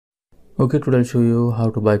Okay, today I'll show you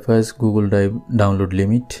how to bypass Google Drive download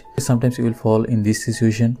limit. Sometimes you will fall in this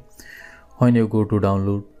situation. When you go to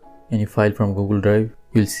download any file from Google Drive,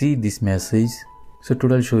 you'll see this message. So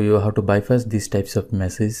today I'll show you how to bypass these types of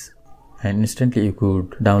messages, and instantly you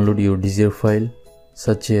could download your desired file,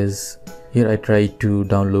 such as here I tried to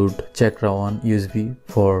download Chakra1 USB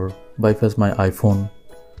for bypass my iPhone.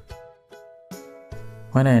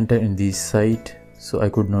 When I enter in this site, so I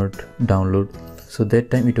could not download. So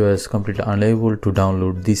that time it was completely unable to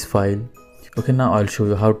download this file. Okay, now I'll show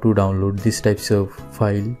you how to download these types of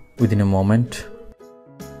file within a moment.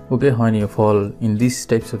 Okay, when you fall in these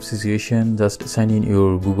types of situation, just sign in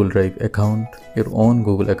your Google Drive account, your own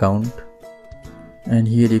Google account. And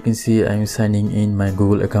here you can see I'm signing in my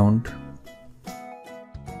Google account.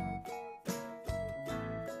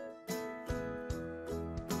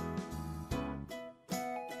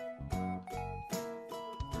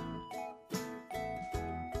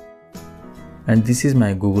 And this is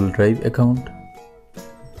my Google Drive account.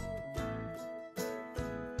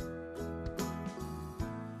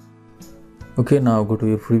 Okay, now go to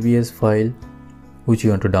your previous file which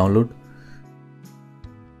you want to download.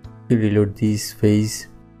 Reload this page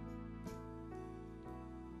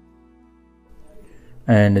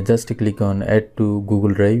and just click on add to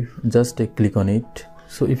Google Drive. Just click on it.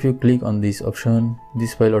 So if you click on this option,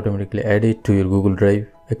 this file automatically added to your Google Drive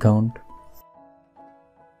account.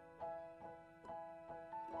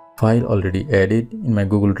 File already added in my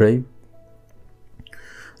Google Drive.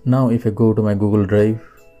 Now if I go to my Google Drive,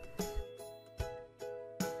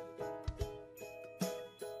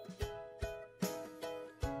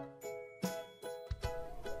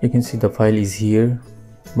 you can see the file is here,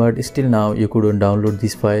 but still now you couldn't download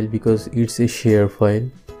this file because it's a share file.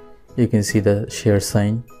 You can see the share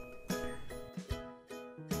sign.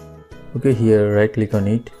 Okay, here right click on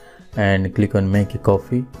it and click on make a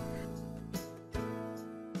copy.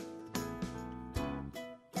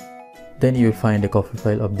 Then you will find a copy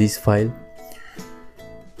file of this file.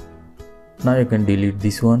 Now you can delete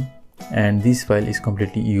this one, and this file is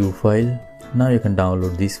completely your file. Now you can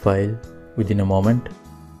download this file within a moment.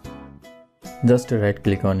 Just right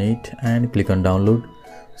click on it and click on download.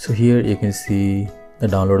 So here you can see the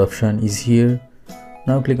download option is here.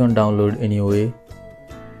 Now click on download anyway.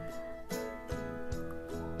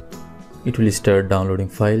 It will start downloading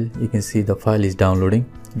file. You can see the file is downloading.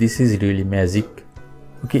 This is really magic.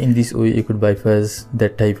 Okay, in this way you could bypass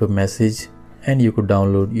that type of message and you could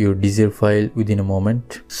download your desired file within a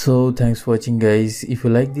moment. So thanks for watching guys. If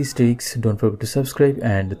you like these tricks, don't forget to subscribe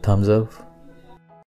and thumbs up.